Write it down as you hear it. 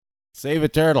Save a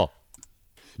turtle.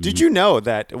 Did you know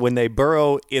that when they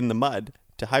burrow in the mud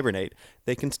to hibernate,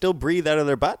 they can still breathe out of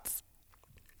their butts?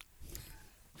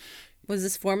 Was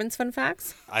this Foreman's Fun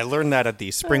Facts? I learned that at the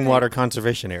Springwater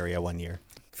Conservation Area one year.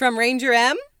 From Ranger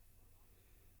M?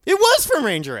 It was from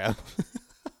Ranger M.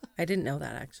 I didn't know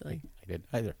that, actually. I didn't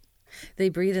either. They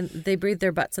breathe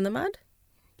their butts in the mud?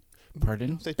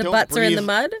 Pardon? They The don't butts are in the breathe-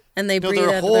 mud, and they No, breathe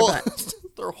out of their butts.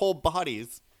 their whole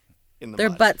bodies in the Their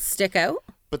mud. butts stick out?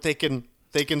 But they can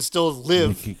still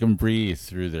live. You can breathe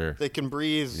through their... They can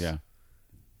breathe. Yeah.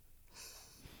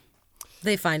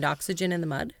 They find oxygen in the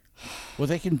mud? Well,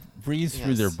 they can breathe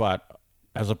through their butt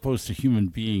as opposed to human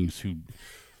beings who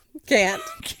Can't.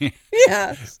 can't.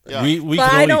 Yeah. Yeah. We But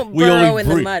can I only, don't we burrow only in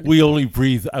the breathe, mud. We only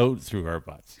breathe out through our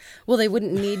butts. Well, they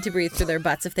wouldn't need to breathe through their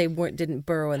butts if they didn't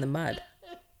burrow in the mud.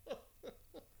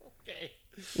 Okay.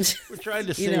 We're trying to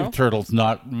You save know? turtles,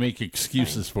 not make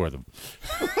excuses for them.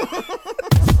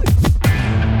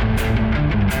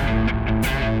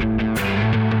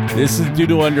 This is Due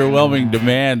to Underwhelming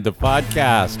Demand, the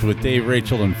podcast with Dave,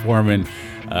 Rachel, and Foreman.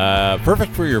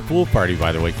 Perfect for your pool party,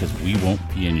 by the way, because we won't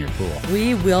be in your pool.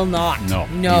 We will not. No.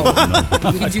 No.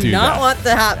 We do not want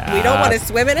the we don't want to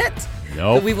swim in it.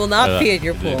 No. But we will not pee in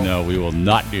your pool. No, we will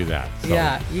not do that. So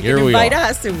Yeah. You here can we invite are.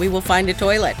 us and we will find a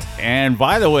toilet. And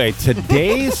by the way,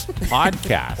 today's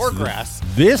podcast, Or grass.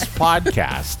 This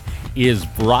podcast is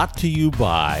brought to you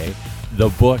by the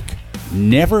book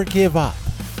Never Give Up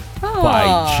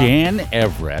by Jan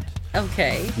Everett,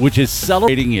 Okay. which is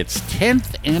celebrating its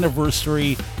 10th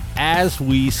anniversary as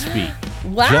we speak.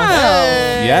 Wow.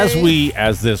 As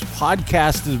this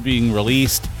podcast is being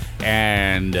released,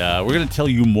 and we're going to tell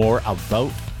you more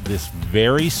about this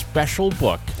very special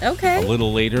book Okay. a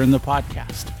little later in the podcast.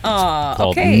 It's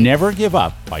called okay. Never Give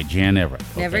Up by Jan Everett.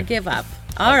 Never Okay? give up.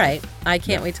 All right. I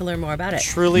can't wait to learn more about it.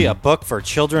 Truly a book for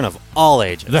children of all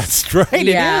ages. That's right.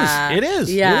 Yeah. It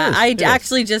is. Yeah. It is.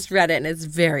 Actually just read it and it's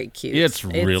very cute. It's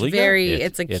really very, good.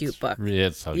 It's a cute book.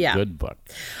 It's a Yeah. good book.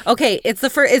 Okay, it's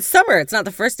summer. It's not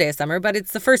the first day of summer, but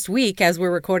it's the first week as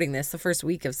we're recording this, the first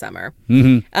week of summer.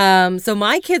 Mm-hmm. So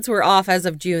my kids were off as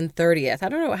of June 30th. I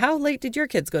don't know, how late did your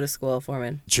kids go to school,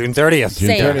 Foreman? June 30th.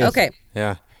 Same. 30th. Okay.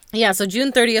 Yeah. Yeah, so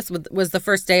June 30th was the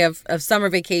first day of summer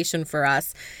vacation for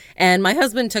us. And my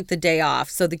husband took the day off.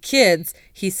 So the kids,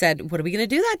 he said, what are we going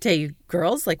to do that day, you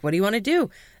girls? Like, what do you want to do?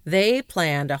 They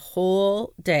planned a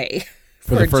whole day.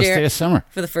 For the first day of summer.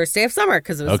 For the first day of summer,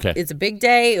 because Okay. it's a big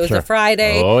day. It was Sure. a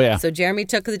Friday. Oh, yeah. So Jeremy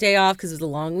took the day off because it was a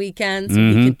long weekend.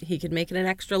 So he could make it an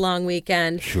extra long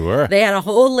weekend. Sure. They had a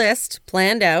whole list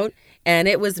planned out. And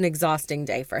it was an exhausting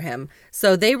day for him.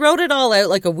 So they wrote it all out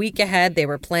like a week ahead. They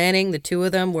were planning. The two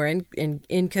of them were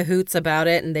in cahoots about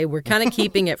it. And they were kind of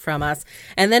keeping it from us.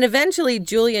 And then eventually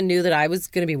Julia knew that I was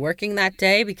going to be working that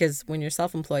day because when you're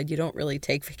self-employed, you don't really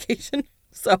take vacation.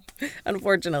 So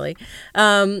unfortunately.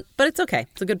 But it's okay.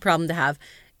 It's a good problem to have.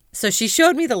 So she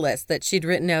showed me the list that she'd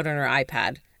written out on her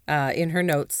iPad in her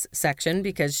notes section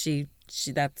because she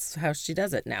that's how she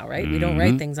does it now, right? We don't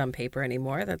write things on paper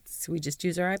anymore. We just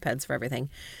use our iPads for everything.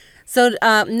 So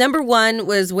number one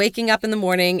was waking up in the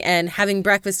morning and having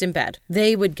breakfast in bed.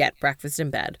 They would get breakfast in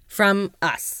bed from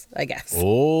us, I guess.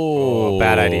 Oh,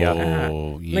 bad idea.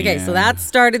 Yeah. Okay, so that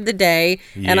started the day.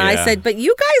 And I Yeah. said, but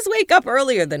you guys wake up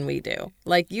earlier than we do.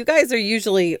 Like, you guys are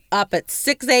usually up at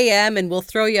 6 a.m. and we'll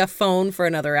throw you a phone for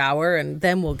another hour and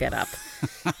then we'll get up.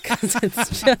 'Cause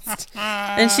it's just...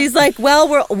 And she's like,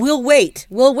 well, we'll wait.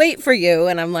 We'll wait for you.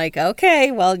 And I'm like,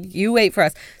 okay, well, you wait for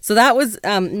us. So that was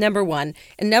number one.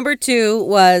 And number two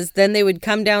was then they would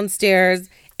come downstairs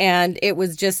and it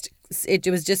was just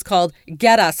called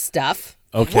Get Us Stuff.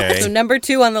 Okay. So number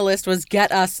two on the list was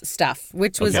Get Us Stuff,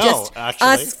 which was Okay. just No, actually.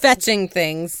 us fetching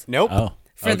things Nope. Oh,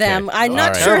 for okay. them. I'm All not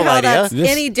right. sure Terrible how idea. that's This-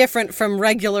 any different from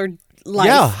regular life.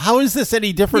 Yeah, how is this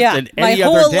any different Yeah, than my any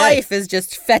whole other day? life is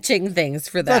just fetching things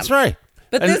for them. That's right.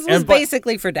 But And- this was but-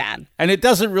 basically for Dad. And it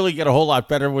doesn't really get a whole lot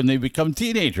better when they become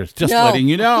teenagers. Just No. letting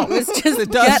you know. It was just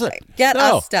It doesn't. get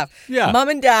No. us stuff. Yeah. Mom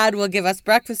and Dad will give us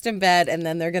breakfast in bed, and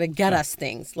then they're gonna get us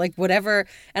things, like whatever.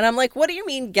 And I'm like, what do you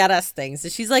mean get us things?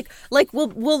 And she's like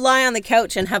we'll lie on the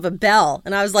couch and have a bell.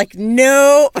 And I was like,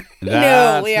 no, no,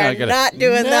 That's we are not gonna- not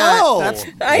doing No. that.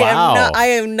 Wow. I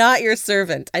am not your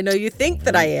servant. I know you think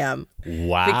that I am.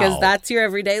 Wow. Because that's your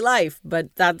everyday life,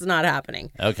 but that's not happening.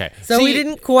 Okay. So See, we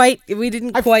didn't quite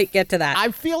get to that.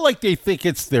 I feel like they think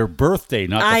it's their birthday,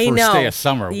 not the I first know. day of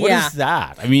summer. What Yeah. is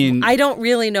that? I mean, I don't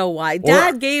really know why.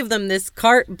 Dad gave them this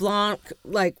carte blanche,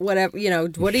 like whatever,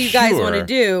 what do you guys want to Sure.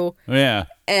 do? yeah.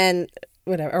 And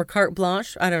whatever, or carte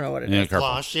blanche. I don't know what it is. Yeah,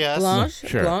 Blanche, yes. Blanche?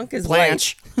 Sure. Blanc is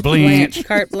Blanche. white. Blanche.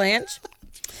 Carte blanche.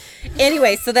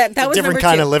 Anyway, so that was different number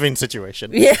kind 2. of living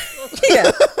situation. Yeah.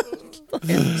 Yeah.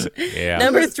 Yeah.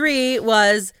 Number 3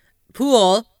 was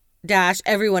pool -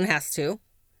 everyone has to.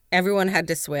 Everyone had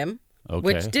to swim,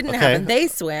 which didn't happen. They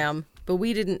swam, but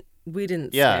we didn't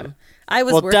swim. I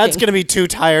was working. Dad's going to be too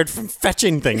tired from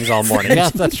fetching things all morning. Yeah,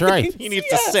 that's right. He needs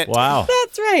to sit. Wow.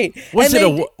 That's right. Was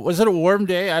it a warm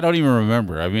day? I don't even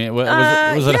remember. I mean,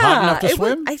 was it hot enough to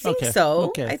swim? I think so.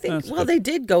 Okay. I think. That's Well, good. they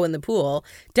did go in the pool.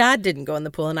 Dad didn't go in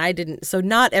the pool, and I didn't. So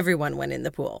not everyone went in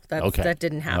the pool. That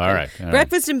didn't happen. All right.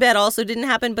 Breakfast in bed also didn't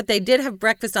happen, but they did have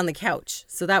breakfast on the couch.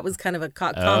 So that was kind of a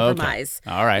compromise.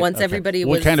 All right. Once everybody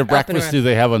was What kind of up and breakfast around. do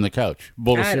they have on the couch?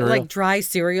 Bowl of cereal? Like dry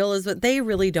cereal is what they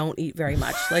really don't eat very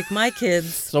much. Like my kids.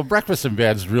 So breakfast in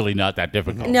bed is really not that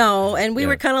difficult. No, and we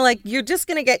were kind of like, you're just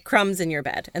going to get crumbs in your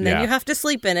bed, and then you have to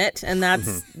sleep in it, and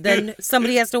that's then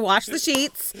somebody has to wash the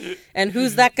sheets, and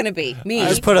who's that going to be? Me. I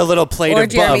just put a little plate Or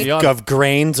Jeremy. of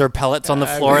grains or pellets on the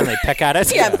floor, and they peck at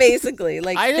it. Yeah, basically.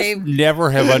 Like I just never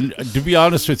have, to be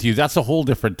honest with you, that's a whole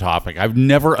different topic. I've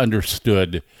never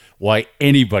understood why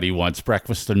anybody wants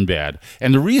breakfast in bed.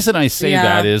 And the reason I say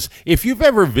that is, if you've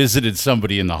ever visited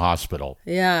somebody in the hospital,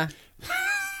 Yeah.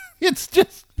 it's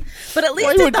just... But at Why least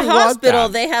at would the you want hospital,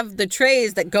 that? they have the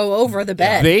trays that go over the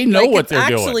bed. They know what it's they're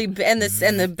doing. actually,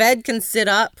 and the bed can sit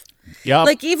up. Yep.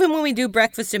 Like even when we do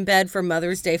breakfast in bed for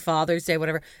Mother's Day, Father's Day,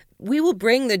 whatever, we will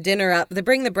bring the dinner up,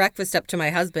 bring the breakfast up to my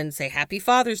husband, say Happy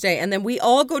Father's Day, and then we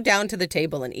all go down to the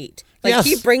table and eat. Like Yes.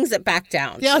 he brings it back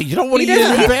down. Yeah, you don't want He to eat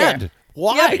doesn't in eat bed. there.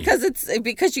 Why? Yeah,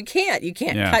 because you can't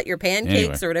cut your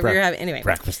pancakes or whatever you're having. Anyway,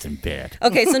 breakfast in bed.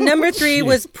 okay. So number 3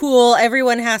 was pool.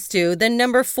 Everyone has to. Then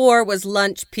number 4 was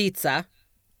lunch pizza.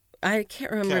 I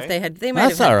can't remember if they might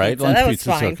That's have had all right. pizza. Lunch that was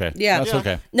pizza's fine. okay. Yeah, That's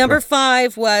okay. Number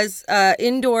 5 was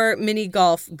indoor mini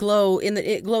golf, glow in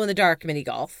the dark mini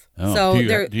golf. Oh,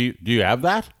 So do you have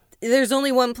that? there's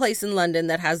only one place in London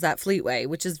that has that Fleetway,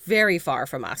 which is very far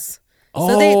from us.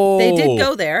 So they did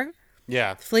go there.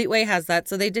 Yeah. Fleetway has that,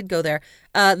 so they did go there.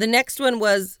 The next one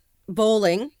was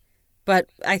bowling, but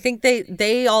I think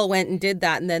they all went and did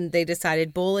that, and then they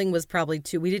decided bowling was probably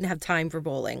too. We didn't have time for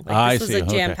bowling. Like, this was a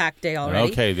jam-packed day already.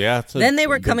 Okay, yeah. Then they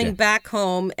were coming back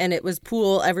home, and it was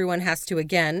pool. Everyone has to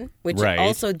again, which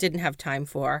also didn't have time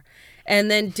for.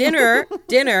 And then dinner,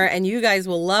 and you guys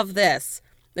will love this.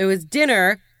 It was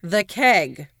dinner, the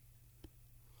keg,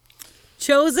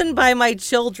 chosen by my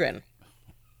children.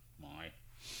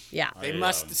 Yeah. They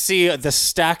must see the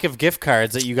stack of gift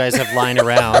cards that you guys have lying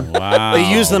around. Wow. They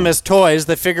use them as toys.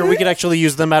 They figure we could actually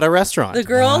use them at a restaurant. The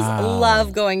girls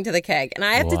love going to the keg. And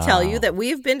I have to tell you that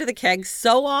we've been to the keg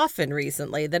so often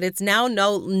recently that it's now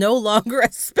no longer a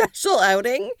special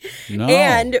outing. No.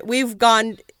 And we've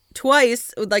gone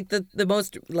twice, like the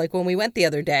most, like when we went the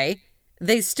other day,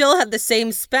 they still had the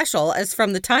same special as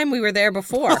from the time we were there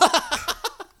before.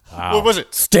 What was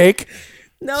it? Steak?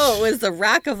 No, it was the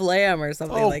rack of lamb or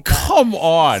something like that. Come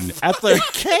on. At the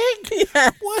keg?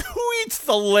 Yes. Who eats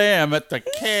the lamb at the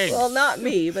keg? Well, not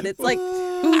me, but it's like,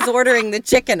 who's ordering the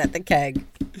chicken at the keg?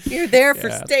 You're there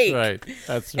for steak.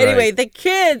 That's right. Anyway, the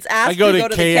kids asked I go to to go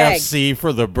to the keg. KFC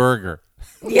for the burger.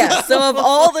 Yeah, so of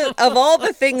all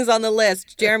the things on the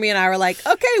list, Jeremy and I were like,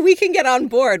 okay, we can get on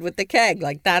board with the keg.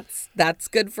 Like that's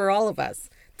good for all of us.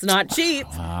 It's not cheap.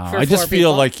 For I just 4 feel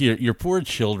people. like your poor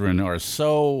children are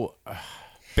so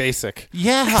Basic.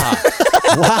 yeah.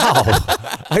 Wow.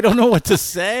 I don't know what to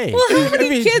say. Well, how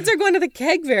many kids are going to the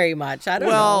keg very much? I don't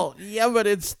know. Well, yeah, but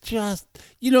it's just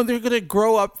they're going to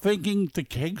grow up thinking the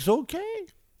keg's okay.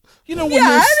 When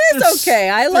Yeah, it is okay.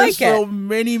 I like There's so it.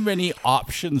 many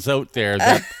options out there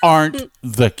that aren't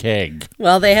the keg.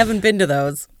 Well, they haven't been to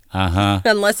those. Uh-huh.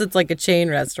 Unless it's like a chain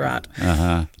restaurant.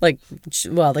 Like,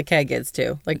 the keg is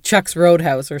too. Like Chuck's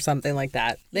Roadhouse or something like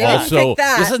that. They didn't pick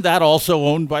that. Isn't that also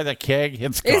owned by the keg?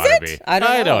 It's Is gotta it? be. I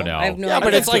don't know. know. I have no Yeah, idea.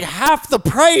 but it's like half the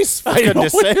price, for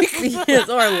goodness sake. Yes,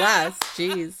 or less.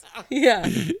 Jeez. Yeah.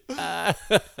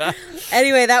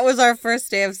 Anyway, that was our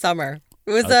first day of summer.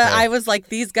 It was I was like,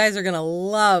 these guys are gonna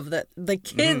love that the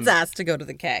kids asked to go to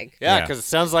the keg. Yeah, because it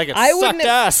sounds like it I wouldn't sucked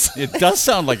have- ass. It does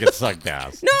sound like it sucked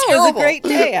ass. No, it was a great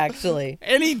day actually.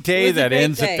 Any day was a that great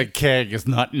ends day. at the keg is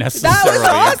not That necessarily was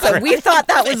awesome. We thought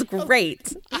that was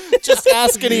great. Just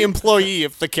ask any employee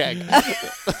if the keg.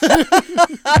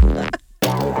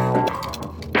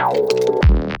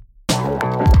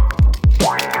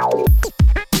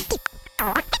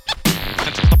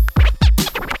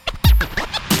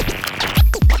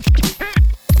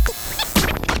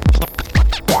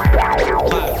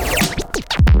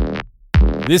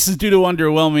 This is due to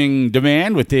underwhelming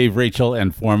demand with Dave, Rachel,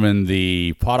 and Foreman,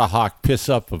 the Potahawk piss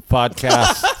up of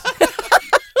podcasts.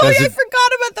 Oh, yeah, I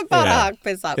forgot about the about a hawk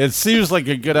piss off. It seems like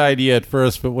a good idea at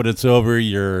first, but when it's over,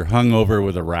 you're hung over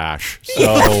with a rash.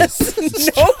 So,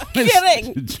 No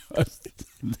kidding.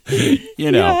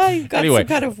 Yeah, you've got anyway, some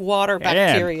kind of water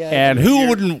bacteria. And who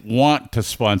wouldn't want to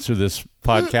sponsor this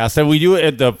podcast? And we do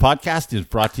it. The podcast is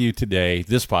brought to you today,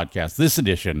 this podcast, this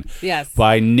edition, Yes.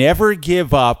 by Never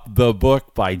Give Up, the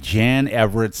book by Jan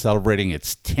Everett, celebrating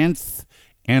its 10th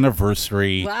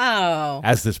anniversary. Wow.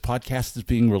 As this podcast is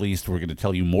being released, we're going to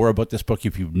tell you more about this book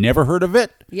if you've never heard of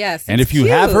it. Yes. And if you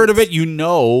have heard of it, you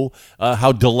know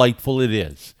how delightful it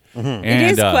is. Mm-hmm. And,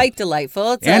 it is quite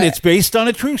delightful. It's based on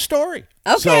a true story.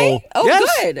 Okay. So,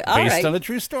 yes, good. All based right. on a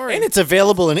true story. And it's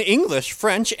available in English,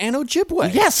 French, and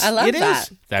Ojibwe. Yes, I love it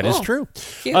that. is. That is Cool. true.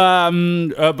 Cute.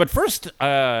 But first,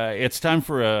 it's time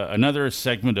for another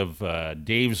segment of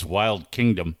Dave's Wild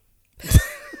Kingdom.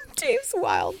 Dave's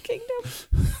Wild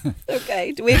Kingdom.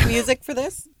 Okay. Do we have music for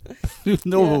this?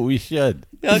 No, but we should.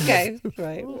 Okay.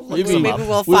 Right. Maybe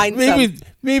we'll find some.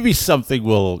 Maybe something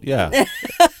will. Yeah.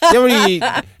 Do you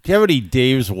have any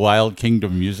Dave's Wild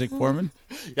Kingdom music for me?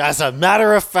 As a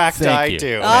matter of fact, Thank I you.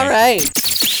 do. All right.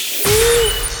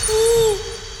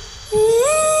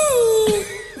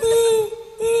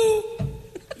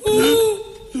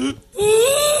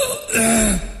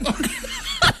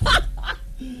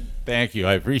 Thank you.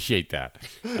 I appreciate that.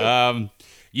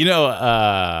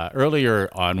 Earlier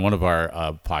on one of our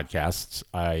podcasts,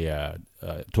 I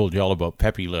told you all about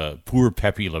poor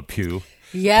Pepe Le Pew.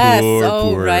 Yes.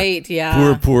 Poor, right.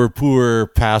 Yeah. Poor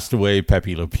passed away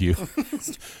Pepe Le Pew.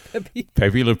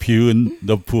 Pepe Le Pew in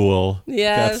the pool.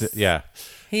 Yes. That's it. Yeah.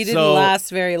 He didn't last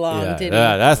very long, did he?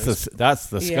 That's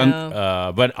the skunk.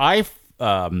 Yeah. But I,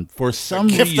 for some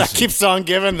Gift reason, that keeps on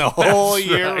giving the whole That's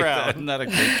year right. round. Isn't that a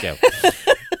great gift?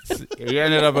 He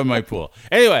ended up in my pool.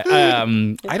 Anyway,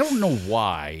 I don't know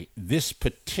why this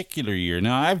particular year.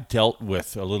 Now, I've dealt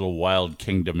with a little wild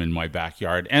kingdom in my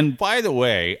backyard. And by the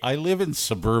way, I live in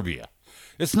suburbia.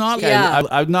 It's not like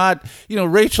I'm not,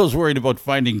 Rachel's worried about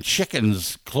finding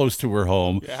chickens close to her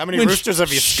home. Yeah, how many roosters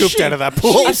have you scooped out of that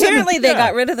pool? Apparently, they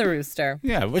got rid of the rooster.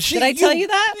 Yeah, but Did I tell you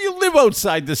that? You live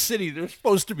outside the city. There's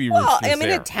supposed to be roosters Well, I'm in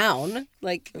there. a town,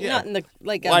 not in the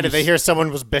Why did they hear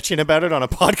someone was bitching about it on a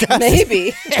podcast?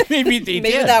 Maybe. Maybe they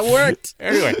Maybe did. that worked.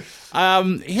 Anyway,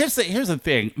 here's the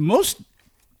thing.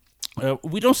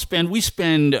 We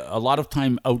spend a lot of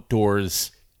time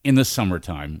outdoors in the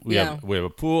summertime. We have a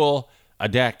pool, a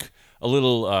deck, a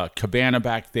little cabana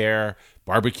back there,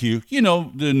 barbecue.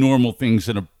 The normal things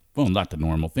not the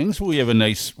normal things. We have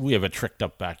a tricked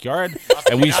up backyard,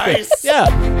 and we spend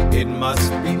It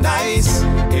must be nice.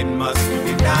 It must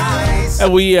be nice.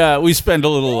 And we spend a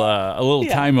little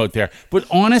time out there. But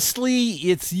honestly,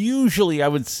 it's usually, I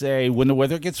would say, when the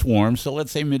weather gets warm. So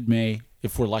let's say mid-May,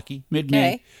 if we're lucky,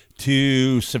 mid-May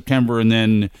to September, and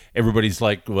then everybody's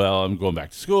like, well, I'm going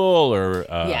back to school, or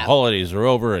holidays are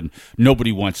over, and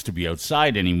nobody wants to be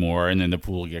outside anymore, and then the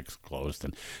pool gets closed.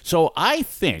 And so I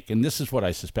think, and this is what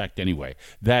I suspect anyway,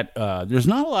 that there's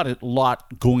not a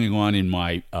lot going on in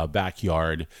my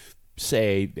backyard,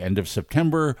 say, the end of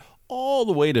September, all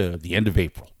the way to the end of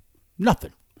April.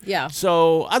 Nothing. Yeah.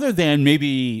 So other than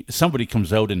maybe somebody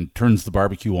comes out and turns the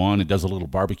barbecue on and does a little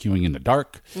barbecuing in the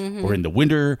dark or in the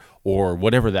winter or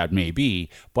whatever that may be.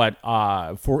 But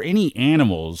for any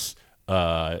animals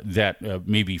that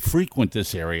maybe frequent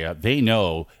this area, they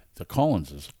know the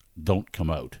Collinses don't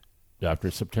come out after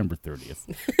September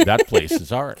 30th. That place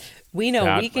is ours. We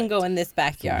know we can go in this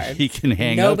backyard. He can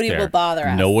hang Nobody out there. will bother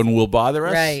us. No one will bother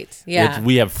us. Right. Yeah.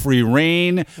 We have free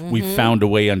reign. We found a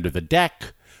way under the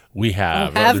deck. We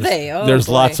have. There's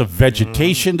boy. lots of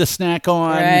vegetation to snack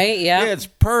on. Right, yeah. It's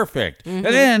perfect. And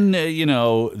then,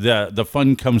 the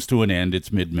fun comes to an end.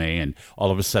 It's mid-May, and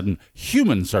all of a sudden,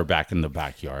 humans are back in the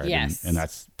backyard. Yes. And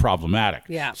that's problematic.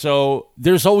 Yeah. So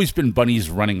there's always been bunnies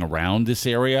running around this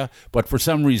area, but for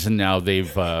some reason now they've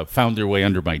found their way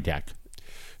under my deck.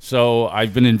 So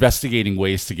I've been investigating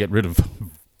ways to get rid of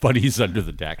bunnies under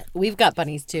the deck. We've got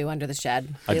bunnies too under the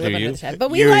shed. They do live under you? the shed, but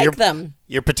we like them.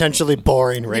 You're potentially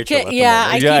boring Rachel. At the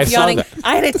I moment. I keep saw yawning. that.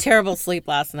 I had a terrible sleep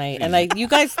last night, and you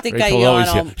guys think I Rachel yawn.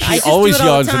 always, I just always do it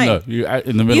all yawns the time.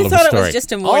 in the middle You of a thought it story. was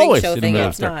just a morning Always show in the thing. middle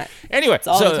of It's a story. not. Anyway, It's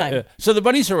all the time. So the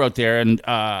bunnies are out there, and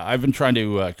I've been trying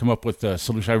to come up with a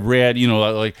solution. I've read,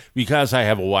 because I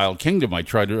have a wild kingdom, I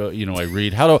try to, I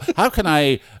read how can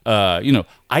I,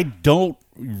 I don't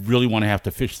really want to have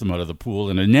to fish them out of the pool,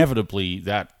 and inevitably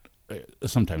that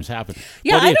sometimes happens.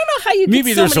 Yeah, But I don't know how you maybe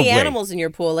get so there's a many way. animals in your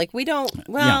pool. Like we don't.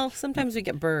 Well, sometimes we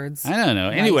get birds. I don't know.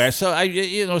 Anyway, so I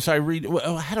read.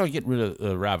 Well, how do I get rid of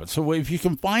the rabbits? So if you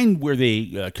can find where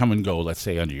they come and go, let's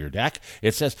say under your deck,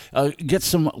 it says get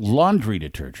some laundry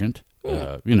detergent,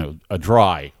 a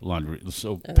dry laundry,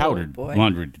 so powdered boy.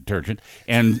 laundry detergent,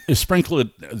 and sprinkle it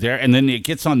there, and then it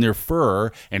gets on their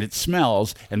fur, and it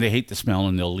smells, and they hate the smell,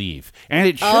 and they'll leave. And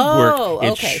it should work.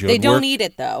 It okay. should They don't work. eat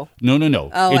it, though. No.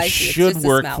 Oh, It I see. It's should just the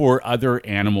work smell. for other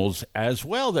animals as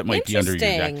well that might be under your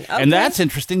deck. Interesting. And Okay. that's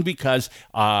interesting because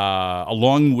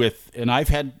along with, and I've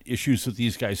had issues with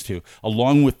these guys too,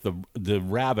 along with the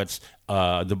rabbits,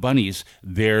 the bunnies,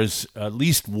 there's at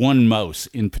least one mouse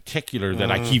in particular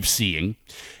that I keep seeing.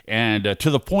 And to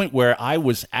the point where I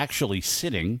was actually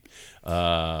sitting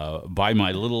by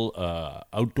my little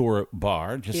outdoor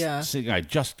bar, just sitting. I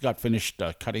just got finished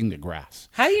cutting the grass.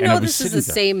 How do you And know I was this is the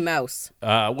sitting there. same mouse?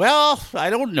 Well, I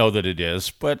don't know that it is,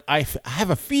 but I have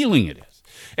a feeling it is.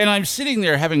 And I'm sitting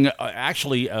there having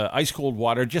actually ice cold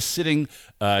water, just sitting,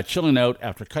 chilling out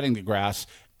after cutting the grass,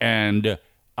 and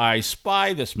I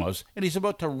spy this mouse, and he's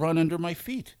about to run under my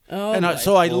feet. Oh, and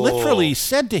so I literally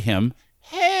said to him,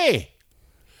 "Hey."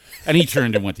 And he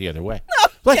turned and went the other way.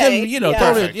 Like, Okay, and, yeah. don't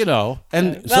it,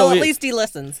 and Well, so at it- least he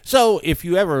listens. So if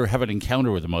you ever have an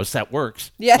encounter with a mouse, that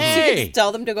works. Yes, you Hey, can just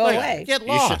tell them to go like, away. Get You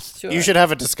lost. should, Sure. you should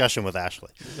have a discussion with Ashley.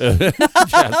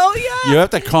 Oh, yeah. You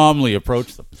have to calmly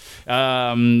approach them.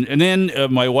 And then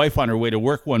my wife, on her way to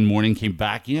work one morning, came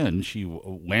back in. She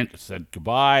went, said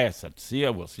goodbye. I said, "See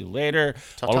ya. We'll see you later."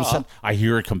 All of a sudden, I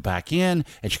hear her come back in,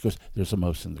 and she goes, "There's a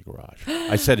mouse in the garage."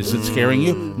 I said, "Is it scaring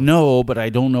you?" "No, but I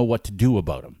don't know what to do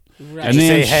about him." Right. And Did you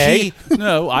then say hey?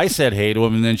 no, I said hey to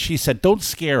him, and then she said, "Don't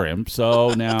scare him." So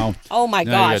now, Oh, my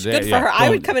No, gosh. yeah, Good for yeah, her. I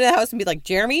would don't- come into the house and be like,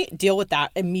 Jeremy, deal with that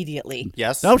immediately.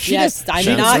 Yes. no, she Yes, just, I'm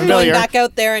she not just- going back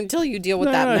out there until you deal with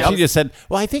that No, mouse. she just said,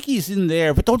 "Well, I think he's in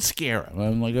there, but don't scare him."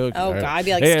 I'm like, "Okay." Oh, all right. God. I'd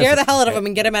be like, Yeah, scare so- the hell out of him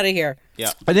and get him out of here.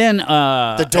 Yeah. And then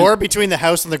The door between the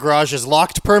house and the garage is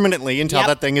locked permanently until Yep.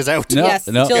 that thing is out. No, Yes,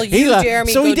 no. until He you, left.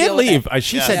 Jeremy, So go he did deal with leave. it.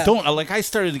 She Yeah. said, "Don't." Like, I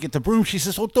started to get the broom. She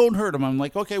says, "Oh, don't hurt him." I'm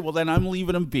like, "Okay, well then I'm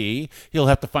leaving him be. He'll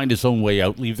have to find his own way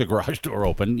out. Leave the garage door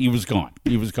open." He was gone.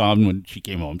 He was gone when she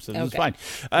came home, so it was Okay. fine.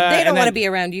 They and don't want to then- be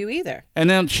around you either. And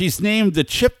then she's named the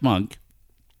chipmunk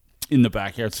in the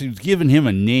backyard. So she's given him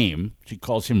a name. She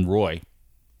calls him Roy.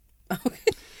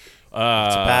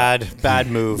 It's a bad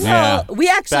move. Yeah. Well, we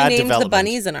actually Bad named the development.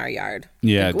 bunnies in our yard.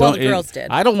 Yeah, Well, the don't- girls did.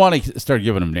 I don't want to start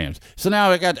giving them names. So now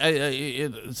I got.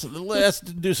 So let's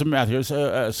do some math here.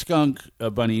 So, skunk,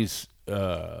 bunnies,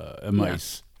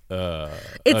 mice.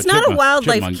 It's not a chipmunk-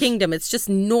 wildlife chipmunks. kingdom. It's just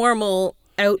normal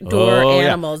outdoor Oh, yeah.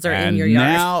 animals are in And your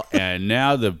yard.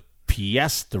 Now the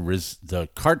pièce the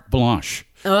carte blanche.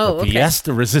 Oh, the okay. pièce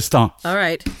de résistance. All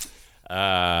right.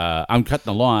 I'm cutting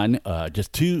the lawn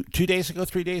just 3 days ago.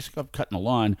 I'm cutting the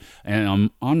lawn, and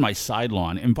I'm on my side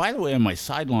lawn. And by the way, on my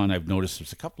side lawn, I've noticed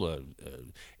there's a couple of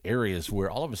areas where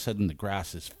all of a sudden the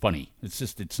grass is funny.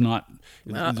 It's not.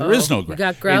 There is no You grass.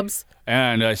 got grubs?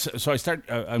 And so I start.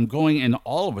 I'm going, and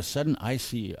all of a sudden I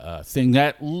see a thing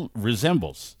that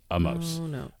resembles a mouse. Oh,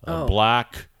 no. A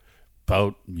black.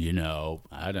 About,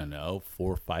 I don't know,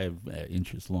 4 or 5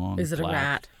 inches long. Is it a black.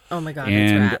 rat? Oh my God,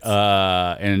 And it's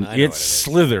rats. and know it what it is.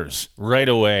 slithers right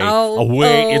away. Oh,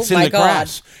 It's in my the God.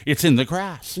 grass. It's in the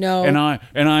grass. No. And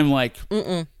I'm like,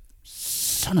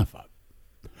 son of a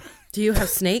Do you have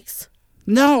snakes?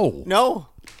 no. No.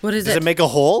 What is Does it make a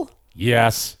hole?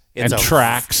 Yes. It's and a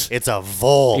tracks. It's a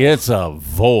vole. It's a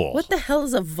vole. What the hell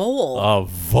is a vole? A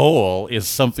vole is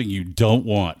something you don't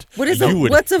want. What is You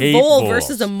would what's a hate vole voles.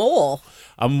 versus a mole?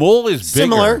 A mole is bigger.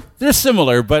 Similar. They're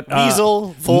similar, but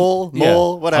Weasel, vole, yeah.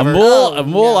 mole, whatever. A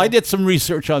mole. Oh, I did some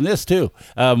research on this too.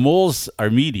 Moles are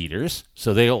meat eaters,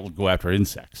 so they'll go after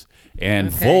insects, and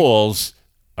Okay. voles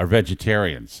are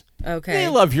vegetarians. Okay. They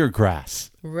love your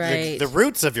grass. Right. The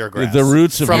roots of your grass. The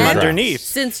roots of from your grass. underneath.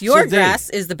 Since your So they- grass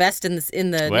is the best in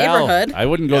the Well, neighborhood. I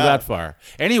wouldn't go Yeah. that far.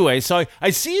 Anyway, so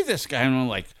I see this guy, and I'm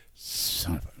like,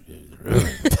 son of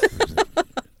a.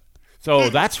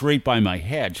 So that's right by my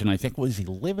hedge, and I think, was he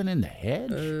living in the hedge?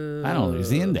 I don't know.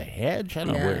 Is he in the hedge? I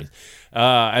don't know where. He is.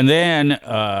 And then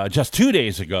just 2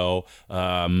 days ago,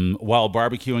 while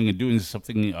barbecuing and doing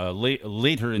something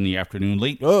later in the afternoon,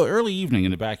 early evening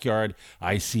in the backyard,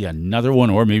 I see another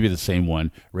one, or maybe the same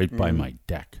one, right by my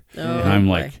deck, and I'm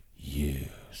boy. like, you.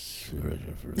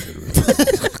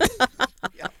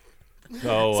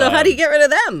 So how do you get rid of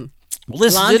them? Well,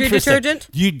 this is Laundry interesting. detergent?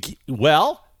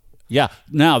 Yeah.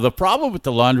 Now, the problem with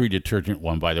the laundry detergent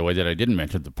one, by the way, that I didn't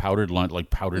mention, the powdered,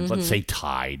 let's say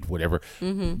Tide, whatever,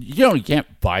 you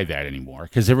can't buy that anymore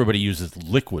because everybody uses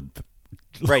liquid.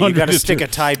 Right, you laundry got to stick a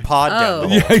detergent. Tide pod down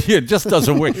the hole. Yeah, it just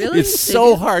doesn't work. Really? It's They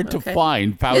so do? hard to Okay.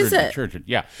 find powdered Is it? detergent.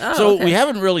 Yeah. Oh, so okay. we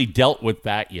haven't really dealt with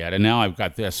that yet, and now I've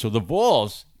got this. So the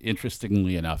balls,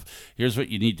 interestingly enough, here's what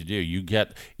you need to do.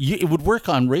 It would work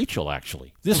on Rachel,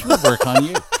 actually. This would work on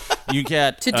you. You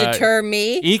get To deter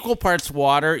me? equal parts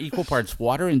water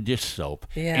and dish soap.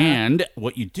 Yeah. And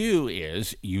what you do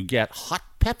is you get hot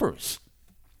peppers.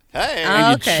 Hey. And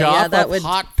you Okay, chop yeah, that up would-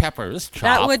 hot peppers. That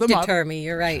Chop would them up. deter me.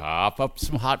 You're right. Chop up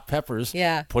some hot peppers.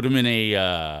 Yeah. Put them in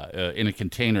a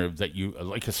container that you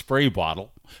like a spray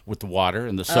bottle with the water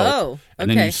and the soap. Oh, And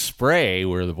then okay. you spray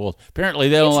where the bowls. Apparently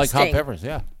they don't like hot Interesting. peppers.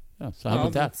 Yeah. So how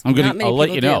about that? That's not many I'll let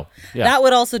people you do. know. Yeah. That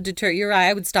would also deter. You're right.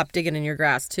 I would stop digging in your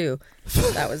grass too.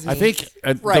 That was me. I think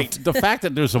Right. the fact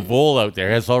that there's a vole out there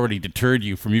has already deterred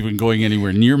you from even going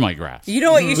anywhere near my grass. You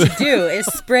know what you should do is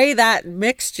spray that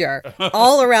mixture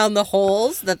all around the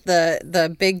holes that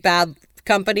the big bad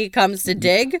company comes to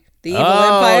dig. The evil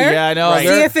empire. Yeah, I know.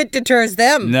 See if it deters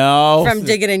them No. from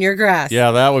digging in your grass.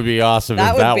 Yeah, that would be awesome That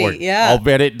if would that be- worked. yeah. I'll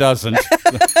bet it doesn't.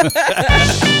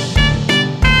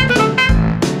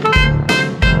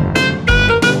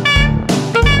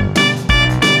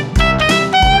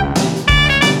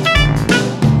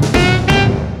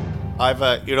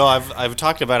 I've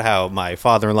talked about how my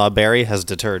father-in-law Barry has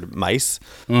deterred mice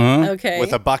Okay.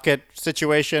 with a bucket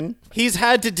situation. He's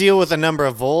had to deal with a number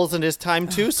of voles in his time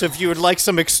too. So if you would like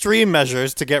some extreme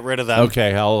measures to get rid of them,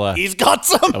 Okay, I'll. he's got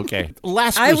some. Okay,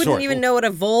 last I resort. wouldn't even know what a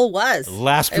vole was.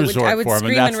 Last I would- resort I would for him,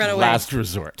 scream and and that's run away. last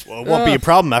resort. Well, it won't be a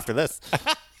problem after this.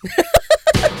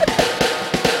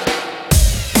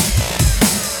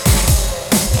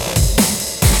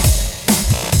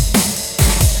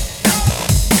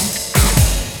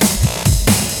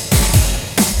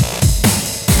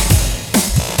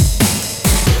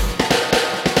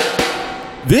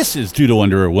 This is Due to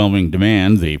Underwhelming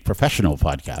Demand, the professional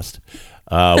podcast,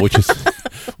 which is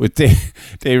with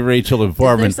Dave, Rachel, and Is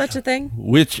Foreman. there such a thing?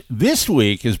 Which this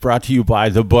week is brought to you by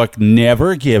the book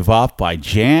Never Give Up by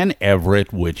Jan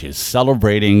Everett, which is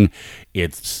celebrating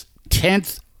its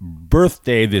 10th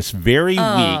birthday this very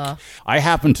week. I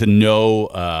happen to know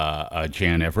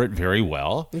Jan Everett very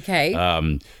well. Okay.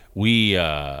 We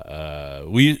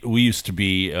used to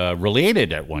be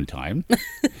related at one time.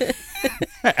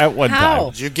 At one How? time.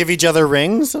 Did you give each other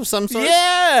rings of some sort?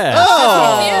 Yeah.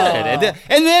 Oh.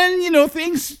 And then,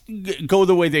 things go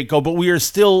the way they go, but we are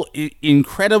still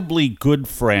incredibly good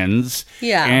friends.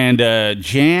 Yeah. And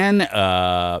Jan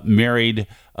married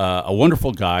a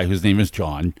wonderful guy whose name is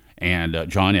John. And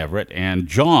John Everett. And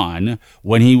John,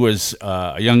 when he was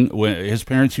his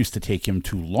parents used to take him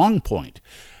to Long Point,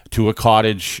 to a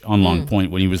cottage on Long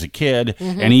Point when he was a kid.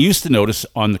 And he used to notice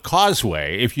on the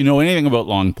causeway, if you know anything about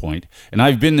Long Point, and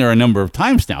I've been there a number of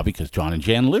times now because John and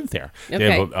Jan live there.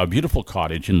 They have a beautiful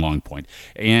cottage in Long Point.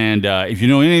 And if you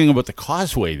know anything about the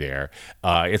causeway there,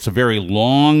 it's a very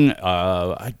long,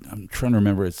 I'm trying to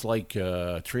remember, it's like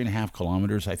 3.5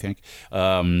 kilometers, I think.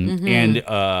 And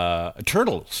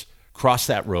turtles cross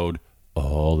that road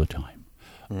all the time.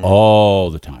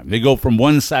 All the time. They go from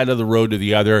one side of the road to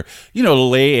the other, to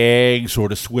lay eggs or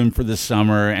to swim for the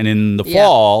summer. And in the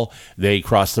fall, they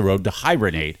cross the road to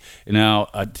hibernate. Now,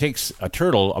 it takes a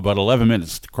turtle about 11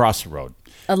 minutes to cross the road.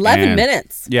 11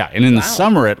 minutes? Yeah. And in the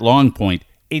summer at Long Point,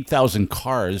 8,000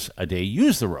 cars a day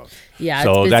use the road. Yeah,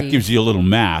 so it's that busy. gives you a little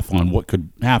math on what could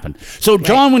happen. So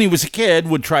John, when he was a kid,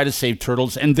 would try to save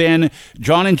turtles. And then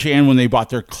John and Jan, when they bought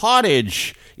their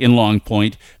cottage in Long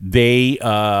Point, they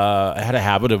had a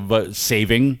habit of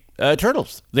saving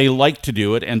turtles. They liked to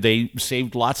do it, and they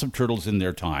saved lots of turtles in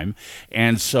their time.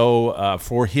 And so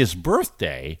for his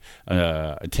birthday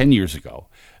 10 years ago,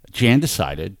 Jan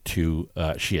decided to,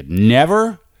 she had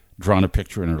never drawn a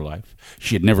picture in her life.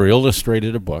 She had never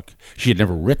illustrated a book. She had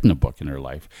never written a book in her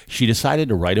life. She decided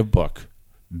to write a book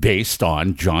based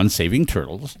on John saving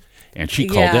turtles, and she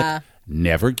called it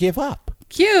Never Give Up.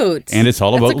 Cute. And it's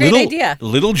all That's about a great idea.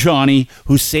 little Johnny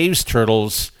who saves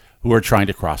turtles who are trying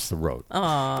to cross the road.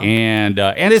 Aww. And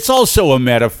it's also a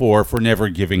metaphor for never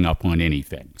giving up on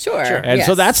anything. Sure. And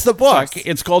so that's the book.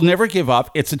 It's called Never Give Up.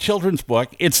 It's a children's book.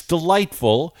 It's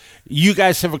delightful. You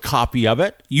guys have a copy of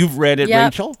it. You've read it,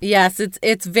 Yep. Rachel? Yes,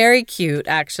 it's very cute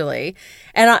actually.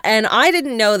 And I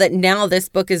didn't know that now this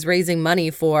book is raising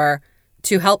money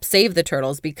to help save the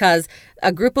turtles, because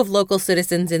a group of local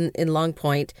citizens in Long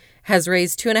Point has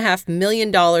raised $2.5 million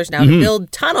now to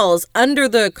build tunnels under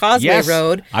the Causeway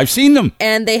Road. I've seen them.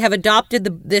 And they have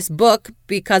adopted this book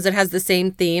because it has the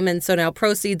same theme. And so now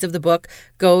proceeds of the book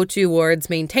go towards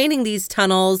maintaining these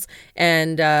tunnels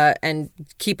and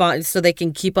keep on, so they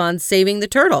can keep on saving the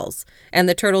turtles. And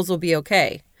the turtles will be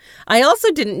okay. I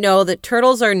also didn't know that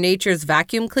turtles are nature's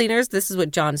vacuum cleaners. This is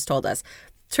what John's told us.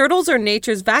 Turtles are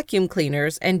nature's vacuum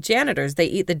cleaners and janitors. They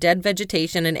eat the dead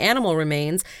vegetation and animal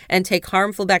remains and take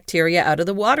harmful bacteria out of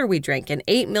the water we drink. And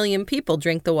 8 million people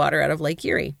drink the water out of Lake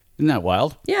Erie. Isn't that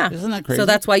wild? Yeah. Isn't that crazy? So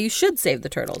that's why you should save the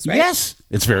turtles, right? Yes.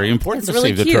 It's very important It's to really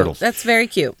save the cute. turtles. That's very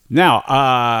cute.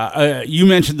 Now, you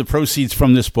mentioned the proceeds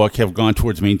from this book have gone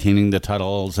towards maintaining the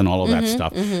turtles and all of that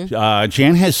stuff.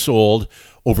 Jan has sold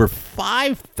over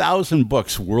 5,000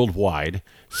 books worldwide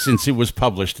since it was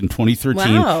published in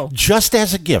 2013. Wow. Just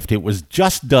as a gift. It was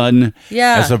just done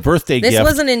Yeah. as a birthday gift. This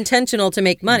wasn't intentional to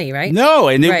make money, right? No,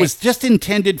 and it Right. was just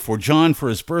intended for John for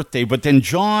his birthday. But then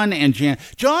John and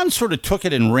John sort of took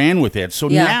it and ran with it. So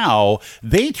Yeah. now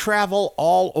they travel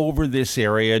all over this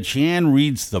area. Jan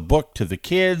reads the book to the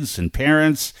kids and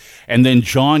parents, and then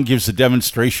John gives a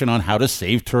demonstration on how to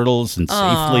save turtles and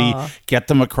safely get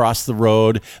them across the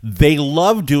road. They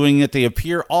love doing it. They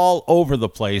appear all over the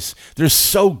place. They're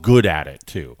so good at it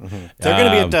too. They're going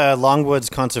to be at the Longwoods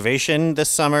Conservation this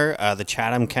summer, the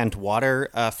Chatham Kent Water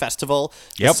Festival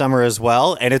this summer as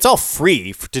well. And it's all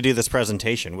free to do this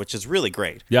presentation, which is really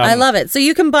great. Yeah, I love it. So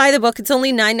you can buy the book. It's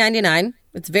only $9.99.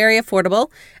 It's very affordable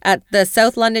at the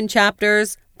South London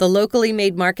chapters, the locally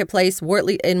made marketplace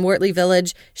in Wortley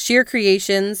Village, Sheer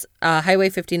Creations,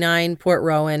 Highway 59, Port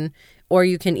Rowan, or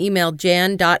you can email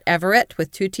jan.everett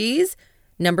with 2 T's,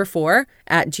 number 4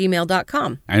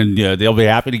 @gmail.com. And they'll be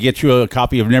happy to get you a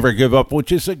copy of Never Give Up,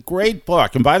 which is a great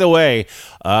book. And by the way,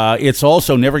 it's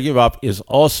also Never Give Up is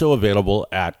also available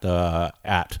at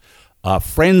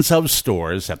Friends of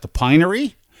Stores at the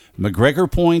Pinery,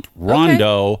 McGregor Point,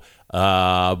 Rondo,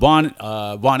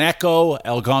 Bon Echo,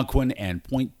 Algonquin, and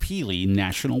Point Pelee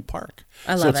National Park.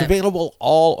 I love so it's it. available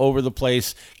all over the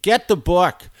place. Get the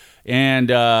book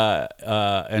and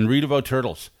read about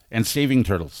turtles and saving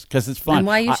turtles because it's fun. And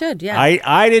why you should, yeah.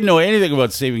 I didn't know anything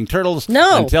about saving turtles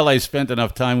until I spent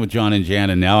enough time with John and Jan,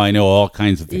 and now I know all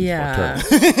kinds of things about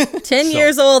turtles. 10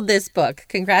 years old, this book.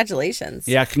 Congratulations.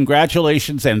 Yeah,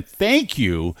 congratulations, and thank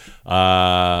you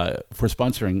for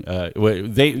sponsoring.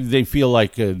 They feel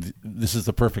like this is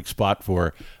the perfect spot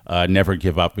for Never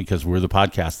Give Up because we're the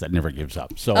podcast that never gives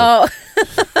up. So,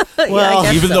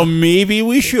 well, even though maybe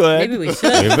we should. Maybe we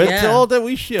should. We've been told that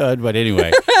we should, but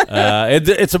anyway.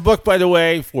 It's a book, by the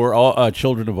way, for all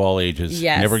children of all ages.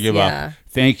 Yes, Never Give Up.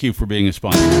 Thank you for being a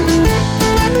sponsor.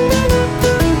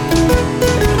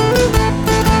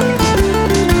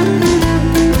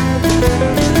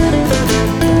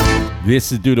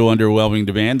 This is due to underwhelming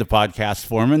demand. The podcast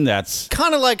foreman, that's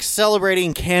Kind of like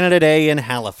celebrating Canada Day in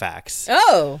Halifax.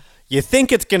 Oh. You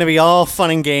think it's going to be all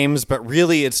fun and games, but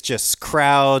really it's just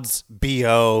crowds,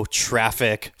 BO,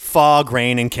 traffic, fog,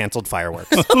 rain, and canceled fireworks.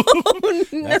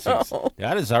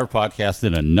 that is our podcast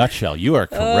in a nutshell. You are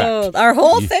correct. Oh, our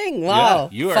whole thing. Wow.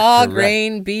 Yeah, you are Fog, correct.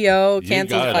 rain, BO, You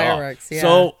canceled got it all. fireworks. Yeah.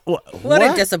 So, what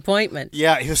a disappointment.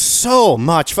 Yeah, it was so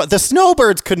much fun. The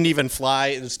snowbirds couldn't even fly.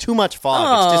 It was too much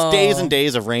fog. It's just days and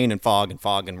days of rain and fog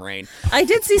and rain. I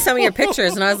did see some of your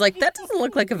pictures, and I was like, that doesn't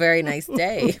look like a very nice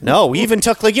day. No, we even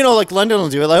took, like London will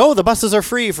do it, like, oh, the buses are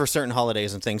free for certain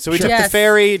holidays and things. So we took the Yes.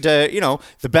 ferry to,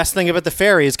 the best thing about the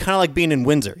ferry is kind of like being in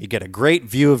Windsor. You get a great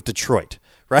view of Detroit,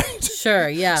 right? Sure,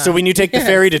 yeah. So when you take the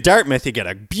ferry to Dartmouth, you get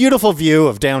a beautiful view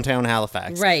of downtown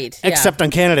Halifax. Right, yeah. Except on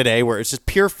Canada Day, where it's just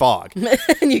pure fog.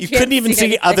 And You can't couldn't even see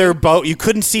anything. other boat. You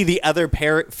couldn't see the other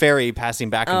ferry passing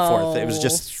back and forth. It was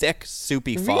just thick,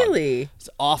 soupy fog. Really? It's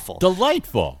awful.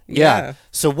 delightful. Yeah.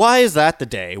 So why is that the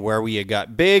day where we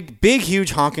got big,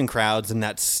 huge honking crowds and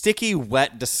that sticky,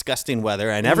 wet, disgusting weather,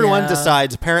 and everyone Yeah.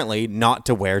 decides apparently not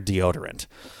to wear deodorant?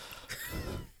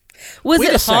 Was Wait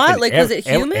a it hot? second. Like, was it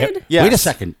humid? Yes. Wait a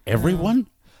second. Everyone?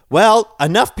 Well,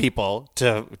 enough people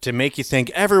to make you think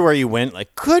everywhere you went,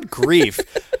 like, good grief.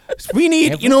 We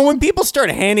need, when people start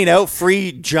handing out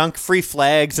free junk, free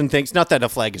flags and things, not that a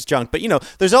flag is junk, but,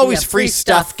 there's always Yeah, free free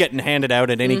stuff stuff. getting handed out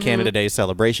at any Canada Day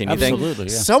celebration. You Absolutely, think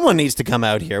yeah. someone needs to come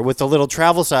out here with the little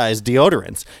travel-sized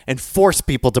deodorants and force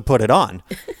people to put it on.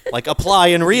 Like, apply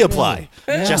and reapply.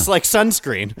 Just like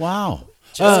sunscreen. Wow.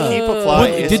 Just keep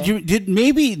applying.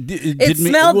 It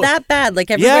smelled that bad,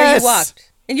 like everywhere Yes. you walked.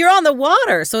 And you're on the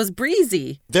water, so it's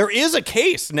breezy. There is a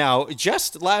case now,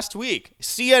 just last week,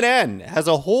 CNN has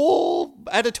a whole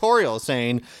editorial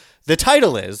saying the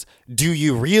title is, "Do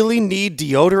You Really Need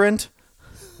Deodorant?"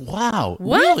 Wow.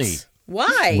 What? Really?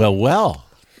 Why? Well.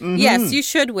 Yes, you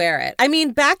should wear it. I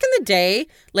mean, back in the day,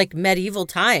 like medieval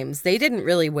times, they didn't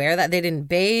really wear that. They didn't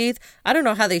bathe. I don't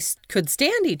know how they could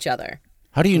stand each other.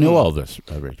 How do you know all this,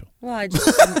 Rachel? Well,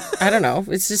 I don't know.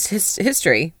 It's just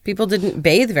history. People didn't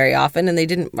bathe very often, and they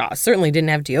certainly didn't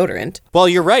have deodorant. Well,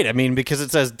 you're right. I mean, because it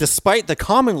says, despite the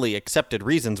commonly accepted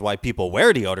reasons why people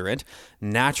wear deodorant,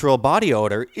 natural body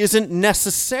odor isn't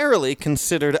necessarily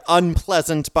considered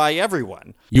unpleasant by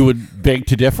everyone. You would beg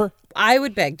to differ? I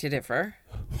would beg to differ.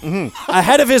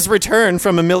 Ahead of his return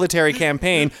from a military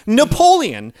campaign,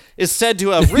 Napoleon is said to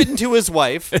have written to his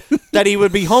wife that he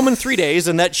would be home in 3 days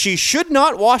and that she should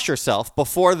not wash herself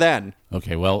before then.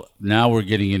 Okay, well, now we're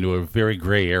getting into a very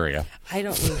gray area. I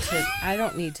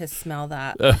don't need to smell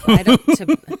that.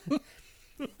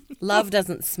 Love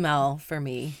doesn't smell for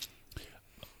me.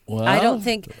 Well, I don't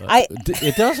think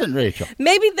it doesn't, Rachel.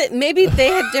 Maybe they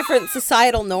had different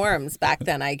societal norms back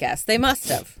then. I guess they must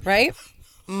have, right?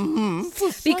 Mm-hmm.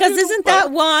 Because isn't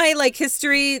that why, like,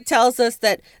 history tells us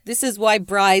that this is why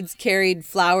brides carried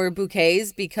flower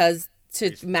bouquets, because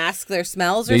to mask their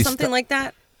smells or something like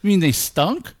that? You mean they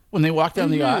stunk when they walked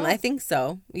down the aisle? I think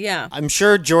so. Yeah. I'm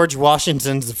sure George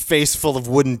Washington's face full of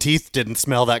wooden teeth didn't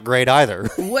smell that great either.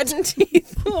 Wooden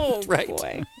teeth. Oh, Right.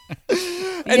 boy.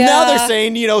 And now they're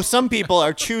saying, some people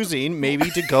are choosing maybe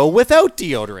to go without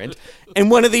deodorant. And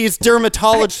one of these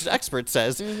dermatologist experts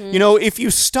says, if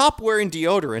you stop wearing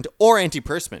deodorant or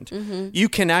antiperspirant, you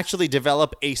can actually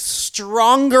develop a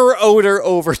stronger odor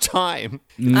over time.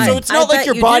 So it's not like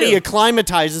your body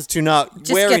acclimatizes to not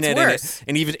Just wearing gets it, worse.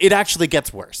 and even it actually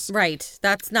gets worse. Right.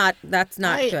 That's not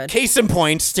good. Case in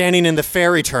point, standing in the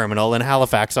ferry terminal in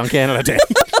Halifax on Canada Day.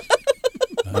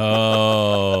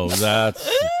 Oh, that's...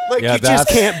 Like, you just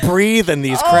can't breathe in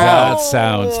these crowds. That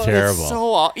sounds terrible. It's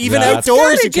so even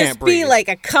outdoors you can't breathe. Be like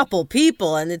a couple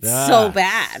people, and it's so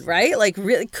bad, right? Like,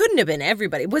 really, couldn't have been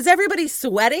everybody. Was everybody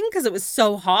sweating because it was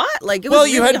so hot? Like, it was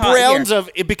you really had hot rounds here. of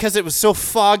it because it was so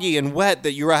foggy and wet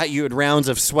that you had rounds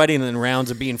of sweating and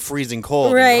rounds of being freezing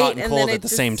cold, right? and hot and cold then at the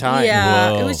same time.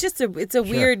 Yeah, Whoa. it was just it's a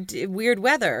weird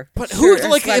weather. But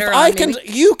Maybe.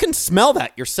 you can smell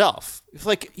that yourself. If,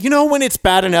 like, when it's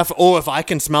bad enough, if I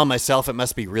can smell myself, it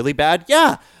must be really bad.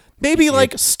 Yeah. Maybe,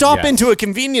 stop into a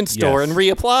convenience store and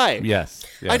reapply. Yes.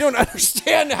 I don't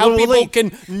understand how people can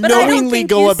But I don't knowingly think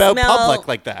go you about smell- public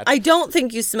like that. I don't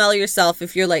think you smell yourself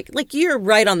if you're like you're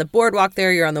right on the boardwalk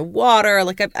there. You're on the water.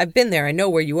 Like, I've been there. I know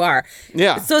where you are.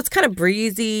 Yeah. So it's kind of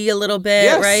breezy a little bit,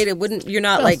 Yes. right? You're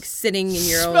not like sitting in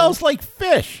your own. Smells like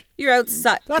fish. You're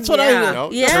outside. That's what I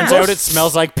would- Yeah. Turns out it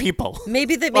smells like people.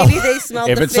 Maybe they smell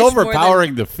If the it's fish more than-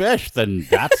 overpowering the fish, then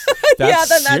that's Yeah,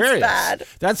 then that's serious. bad.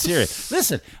 That's serious.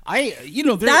 Listen,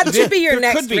 That should be your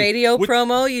next radio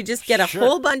promo. You just get a Sure.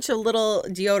 whole bunch of little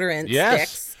deodorant Yes.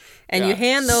 sticks. And you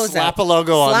hand those Slap out. a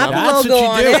logo on Slap them. a That's logo what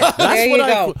on you do. it. That's There you what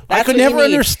go. I That's could what you never need.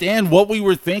 understand what we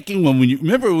were thinking when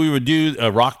remember we would do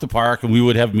Rock the Park, and we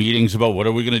would have meetings about what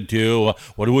are we going to do,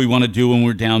 what do we want to do when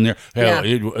we're down there. Yeah.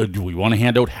 Do we want to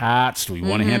hand out hats? Do we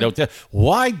want to hand out that?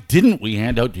 Why didn't we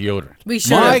hand out deodorant? We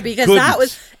should My have, because goodness. that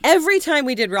was every time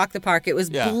we did Rock the Park, it was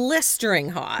Yeah.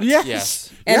 blistering hot. Yes. Yes.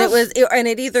 And Yes.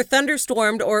 it either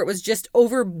thunderstormed or it was just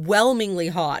overwhelmingly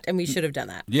hot, and we should have done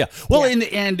that. Yeah. Well, Yeah. and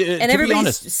And to be everybody's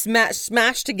honest,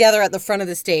 smashed together at the front of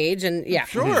the stage, and it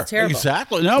sure, was terrible.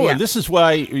 exactly. No, Yeah. this is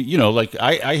why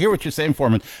I hear what you're saying,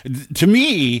 Foreman. To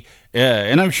me,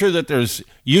 and I'm sure that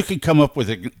you could come up with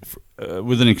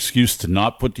an excuse to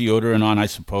not put deodorant on. I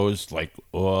suppose, like,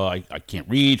 I can't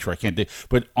reach or I can't do.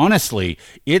 But honestly,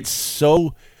 it's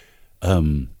so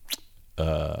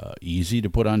easy to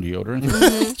put on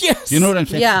deodorant. Yes. You know what I'm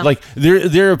saying? Yeah. Like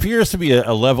there appears to be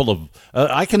a level of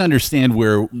I can understand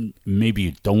where maybe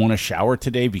you don't want to shower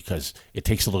today because it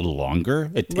takes a little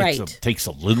longer. It takes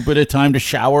a little bit of time to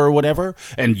shower or whatever,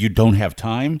 and you don't have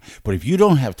time. But if you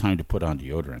don't have time to put on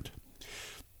deodorant,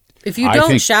 If you I don't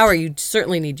think- shower, you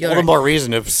certainly need All the deodorant. more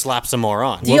reason to slap some more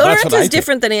on. Well, that's Deodorant what I is do.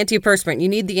 different than antiperspirant. You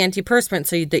need the antiperspirant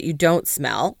so that you don't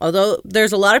smell. Although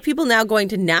there's a lot of people now going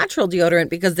to natural deodorant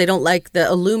because they don't like the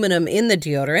aluminum in the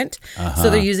deodorant.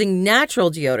 So they're using natural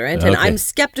deodorant. And Okay. I'm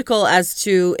skeptical as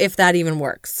to if that even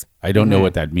works. I don't know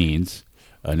what that means.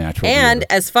 A natural. And deodorant.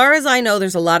 as far as I know,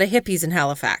 there's a lot of hippies in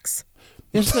Halifax.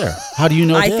 Is there? How do you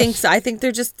know? I this? think so. I think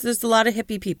there's a lot of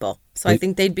hippie people. So I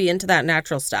think they'd be into that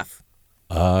natural stuff.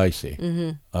 I see.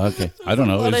 Mm-hmm. Okay, I don't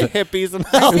know. A lot Is of hippies and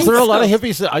is there a lot of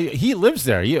hippies? He lives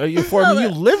there. You Foreman, you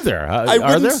live there. I Are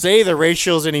wouldn't there? say the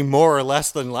ratio's any more or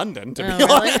less than London, to Oh, be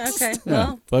really? honest. Okay.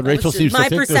 Well, But that Rachel was seems to my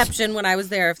think this- perception when I was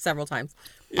there several times.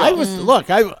 I was look.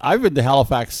 I've been to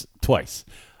Halifax twice,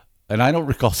 and I don't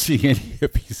recall seeing any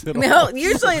hippies at all. No,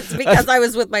 usually it's because I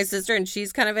was with my sister and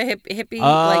she's kind of a hippie.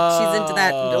 Like she's into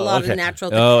that, a lot okay. of natural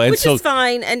Oh, things, and which so- is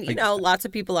fine. And, lots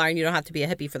of people are, and you don't have to be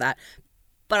a hippie for that.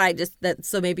 But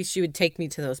so maybe she would take me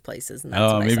to those places. And that's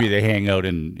Oh, what I maybe saw. they hang out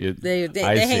in. They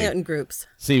I hang see. out in groups.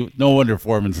 See, no wonder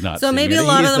Foreman's not. So seeing maybe it. a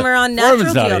lot of He's them a- are on natural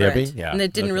Foreman's not a deodorant, hippie. Yeah, and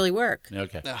it didn't okay. really work.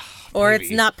 Okay. Or maybe.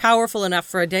 it's not powerful enough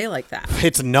for a day like that.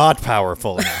 It's not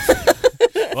powerful enough.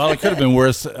 Well, it could have been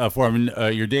worse, Foreman.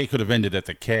 Your day could have ended at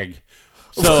the keg.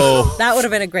 So That would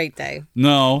have been a great day.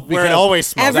 no, Where it because- always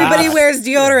smells. Everybody wears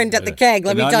deodorant at the keg.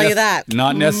 Let me Not tell you nec- that.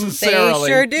 Not necessarily.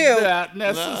 sure do. Not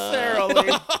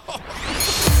necessarily.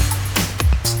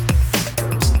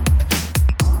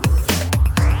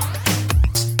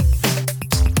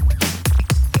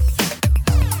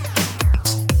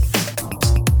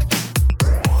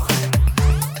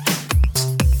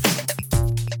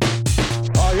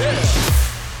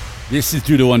 This is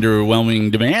Due to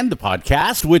Underwhelming Demand, the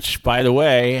podcast, which, by the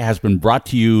way, has been brought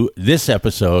to you this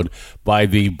episode by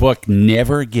the book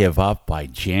Never Give Up by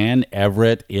Jan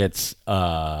Everett. It's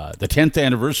the 10th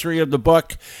anniversary of the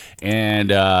book,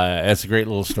 and it's a great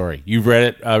little story. You've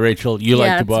read it, Rachel. You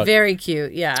like the book. It's very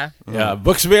cute. Yeah.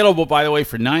 Book's available, by the way,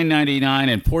 for $9.99,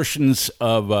 and portions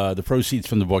of the proceeds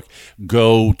from the book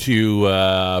go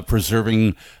to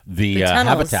preserving the tunnels.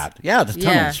 habitat. Yeah, the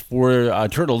Yeah. tunnels for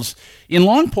turtles in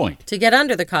Long Point. To get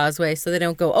under the causeway so they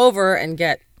don't go over and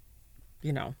get,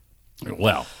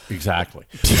 Well, exactly.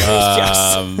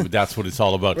 That's what it's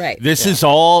all about. Right. This is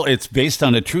all, it's based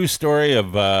on a true story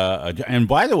of, and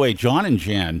by the way, John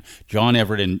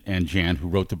Everett and Jan, who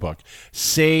wrote the book,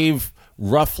 save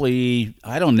roughly,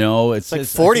 I don't know, it's like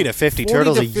 40 to 50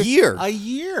 turtles a year. A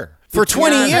year. For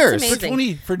 20 Yeah, that's years. amazing.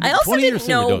 20 for I also 20 years didn't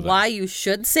they were know doing that. why you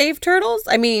should save turtles.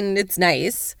 I mean, it's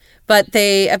nice, but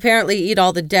they apparently eat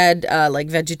all the dead, like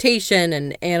vegetation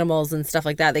and animals and stuff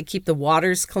like that. They keep the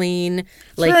waters clean,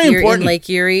 very in important. Lake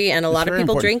Erie, and a lot of very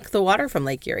people important. drink the water from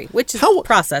Lake Erie, which is How-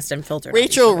 processed and filtered.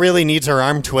 Rachel really needs her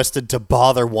arm twisted to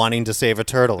bother wanting to save a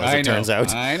turtle, as it turns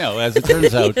out. I know, as it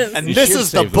turns out. And you this should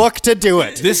is the save them. book to do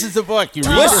it. This is the book. You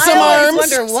read Twist it. some I always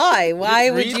arms. wonder why. Why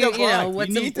would Read you? the You know, book.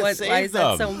 what's You need to why save is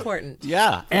that so them. important?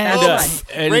 Yeah. That's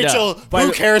And, Rachel, by who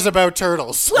the- cares about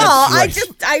turtles? Well, That's right.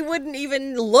 I wouldn't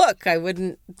even look. I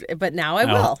wouldn't, but now I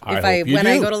will I if hope you when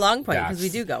I do. go to Long Point, because we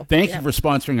Yes. do go. Thank Yeah. you for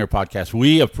sponsoring our podcast.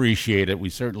 We appreciate it. We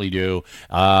certainly do.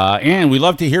 And we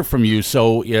love to hear from you.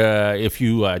 So if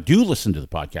you do listen to the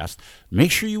podcast, make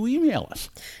sure you email us.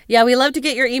 Yeah, we love to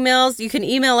get your emails. You can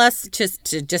email us just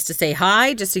to say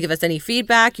hi, just to give us any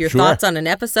feedback, your Sure. thoughts on an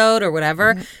episode or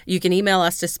whatever. You can email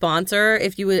us to sponsor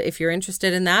if you're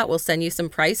interested in that. We'll send you some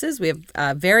prices. We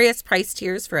have various price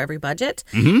tiers for every budget.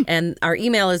 And our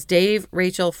email is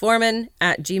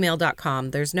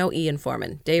daverachelforeman@gmail.com. There's no E in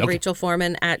Foreman.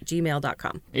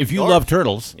 daverachelforeman@gmail.com. If you love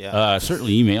turtles, Yeah.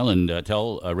 certainly email and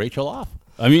tell Rachel off.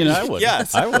 I mean, I would.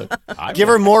 Yes. I would. Give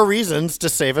her more reasons to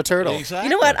save a turtle. Exactly.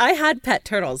 You know what? I had pet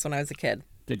turtles when I was a kid.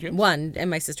 Did you? One, and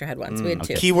my sister had one, so we had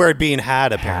two. Keyword being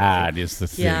had, apparently. Bad is the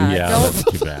thing. Yeah, Yeah, don't- that's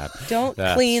too bad. Don't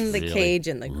That's clean the really- cage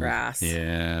in the grass.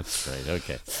 Yeah, that's right.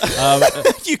 Okay.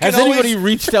 You can Has anybody always-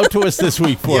 reached out to us this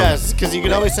week for Yes, because you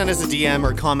can always send us a DM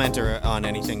or comment on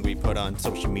anything we put on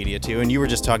social media too. And you were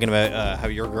just talking about how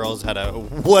your girls had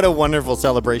what a wonderful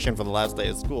celebration for the last day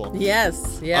of school.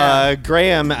 Yes, yeah.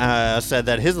 Graham said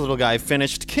that his little guy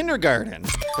finished kindergarten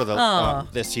for the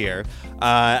this year,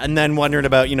 and then wondered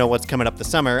about what's coming up this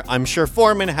summer. I'm sure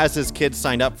Foreman has his kids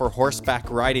signed up for horseback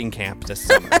riding camp this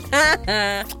summer.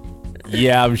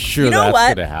 Yeah, I'm sure You know that's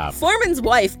what? going to happen. Foreman's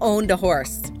wife owned a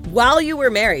horse while you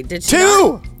were married. Did she?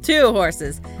 Two! not? 2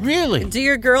 horses. Really? Do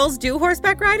your girls do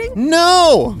horseback riding?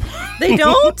 No, They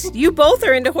don't? You both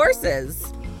are into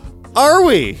horses. are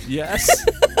we? Yes.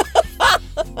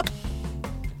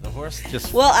 The horse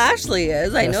just. Well, Ashley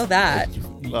is. I know that.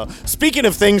 Well, speaking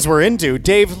of things we're into,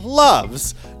 Dave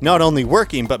loves not only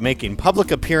working but making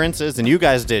public appearances, and you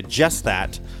guys did just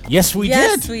that. Yes, we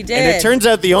Yes, did. we did. And it turns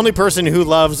out the only person who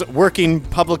loves working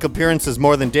public appearances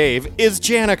more than Dave is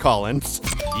Jana Collins,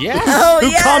 Yes. Oh, who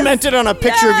yes. commented on a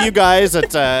picture Yeah. of you guys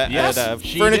at Yes, a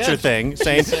she furniture did. thing,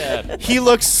 saying said. he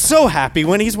looks so happy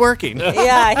when he's working.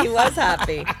 Yeah, he was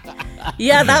happy.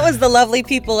 Yeah, that was the lovely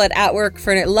people at Work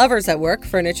Lovers at Work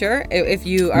Furniture. If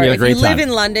you are, We had a if great you live time. in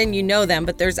London, you know them.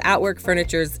 But there's At Work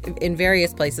Furnitures in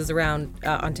various places around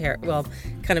Ontario. Well,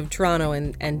 kind of Toronto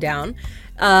and down.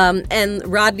 And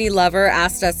Rodney Lover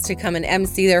asked us to come and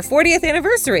MC their 40th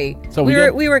anniversary. So we we were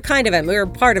did. we were kind of we were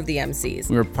part of the MCs.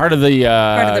 We were part of the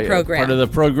program. Part of the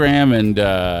program, and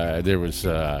there was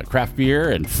craft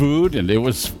beer and food, and it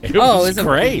was It was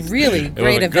great. a really It was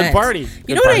great a event. Good party. You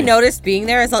Good know what I party. noticed being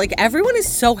there is that, like, everyone is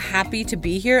so happy to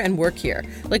be here and work here.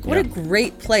 Like, what a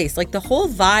great place. Like, the whole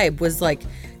vibe was like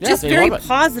just they very love it.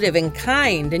 positive and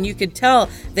kind, and you could tell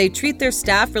they treat their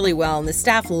staff really well, and the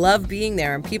staff love being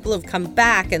there, and people have come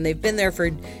back and they've been there for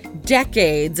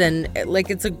decades, and like,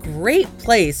 it's a great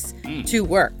place to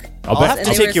work. I'll I'll bet. have And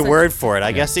to they take were your so- word for it.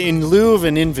 I guess in lieu of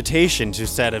an invitation to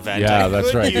said event, Yeah, I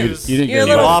that's could right. You use didn't You're a get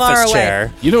little any- far office away.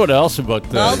 chair. You know what else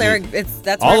about Well, the,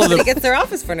 that's all where of everybody the- gets their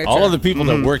office furniture. all of the people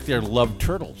that work there love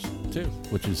turtles. too,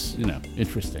 which is,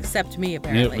 interesting. Except me,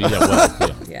 apparently.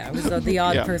 Yeah, I was the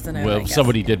odd person out, I well, guess.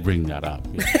 somebody did bring that up.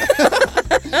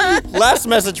 Yeah. Last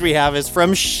message we have is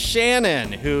from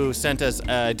Shannon, who sent us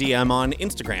a DM on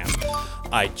Instagram.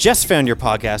 I just found your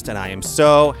podcast and I am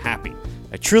so happy.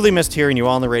 I truly missed hearing you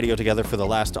all on the radio together for the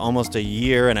last almost a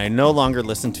year, and I no longer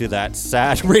listen to that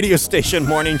sad radio station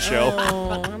morning show.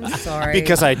 Oh, I'm sorry.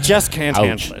 Because I just can't Ouch.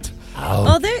 handle it.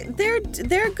 Oh, they're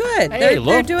good. Hey,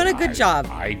 They're doing a good job.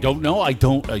 I don't know. I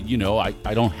don't. I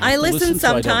don't. Have I to listen so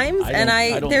I don't- sometimes, I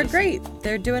and don't they're listen. great.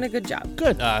 They're doing a good job.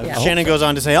 Good. Shannon goes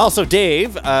on to say, also,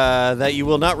 Dave, that you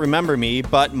will not remember me,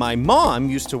 but my mom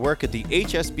used to work at the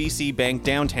HSBC Bank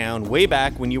downtown way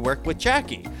back when you worked with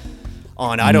Jackie.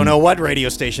 On I don't know what radio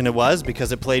station it was,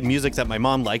 because it played music that my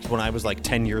mom liked when I was like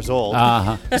 10 years old.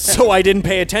 So I didn't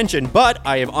pay attention, but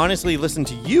I have honestly listened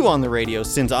to you on the radio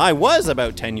since I was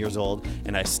about 10 years old,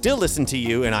 and I still listen to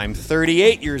you, and I'm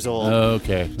 38 years old.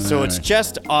 Okay. So All it's right.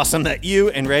 just awesome that you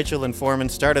and Rachel and Foreman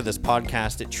started this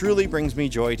podcast. It truly brings me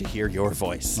joy to hear your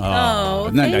voice. Oh,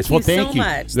 Isn't that thank nice? you Well, thank so you.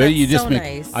 much. There That's you just so make-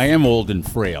 nice. I am old and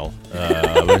frail.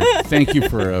 But thank you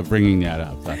for bringing that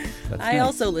up. That's I nice.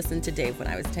 also listened to Dave when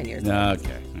I was 10 years old.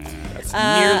 Okay.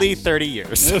 Nearly 30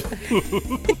 years. Yes,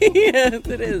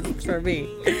 it is for me.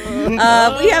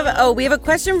 We have a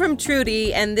question from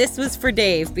Trudy, and this was for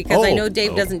Dave because I know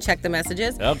Dave doesn't check the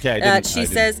messages. Okay, I didn't- She I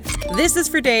says, this is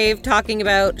for Dave, talking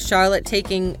about Charlotte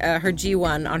taking her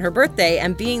G1 on her birthday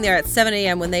and being there at 7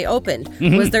 a.m. when they opened.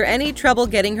 Mm-hmm. Was there any trouble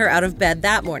getting her out of bed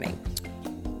that morning?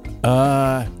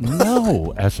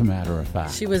 No, as a matter of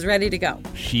fact. She was ready to go.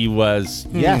 She was,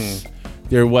 yes.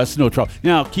 There was no trouble.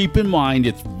 Now, keep in mind,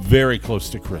 it's very close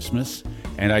to Christmas.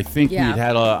 And I think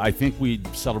we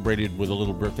celebrated with a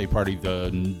little birthday party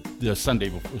the Sunday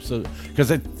before. So,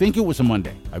 because I think it was a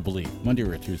Monday, I believe. Monday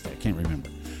or a Tuesday. I can't remember.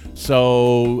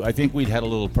 So I think we'd had a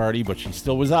little party, but she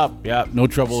still was up. Yeah, no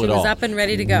trouble She at all. was up and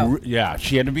ready to go. Yeah,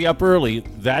 she had to be up early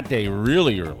that day,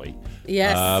 really early.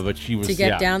 Yes, but she was to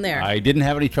get down there. I didn't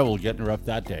have any trouble getting her up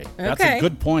that day. That's Okay. a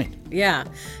good point. Yeah.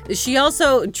 She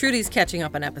also, Trudy's catching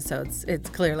up on episodes, it's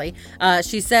clearly.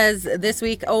 She says this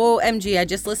week, OMG, I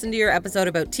just listened to your episode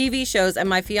about TV shows and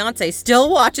my fiance still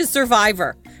watches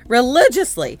Survivor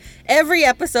religiously. Every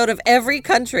episode of every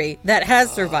country that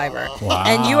has Survivor. Wow.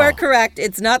 And you are correct.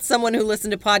 It's not someone who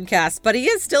listened to podcasts, but he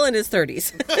is still in his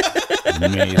 30s.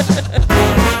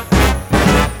 Amazing.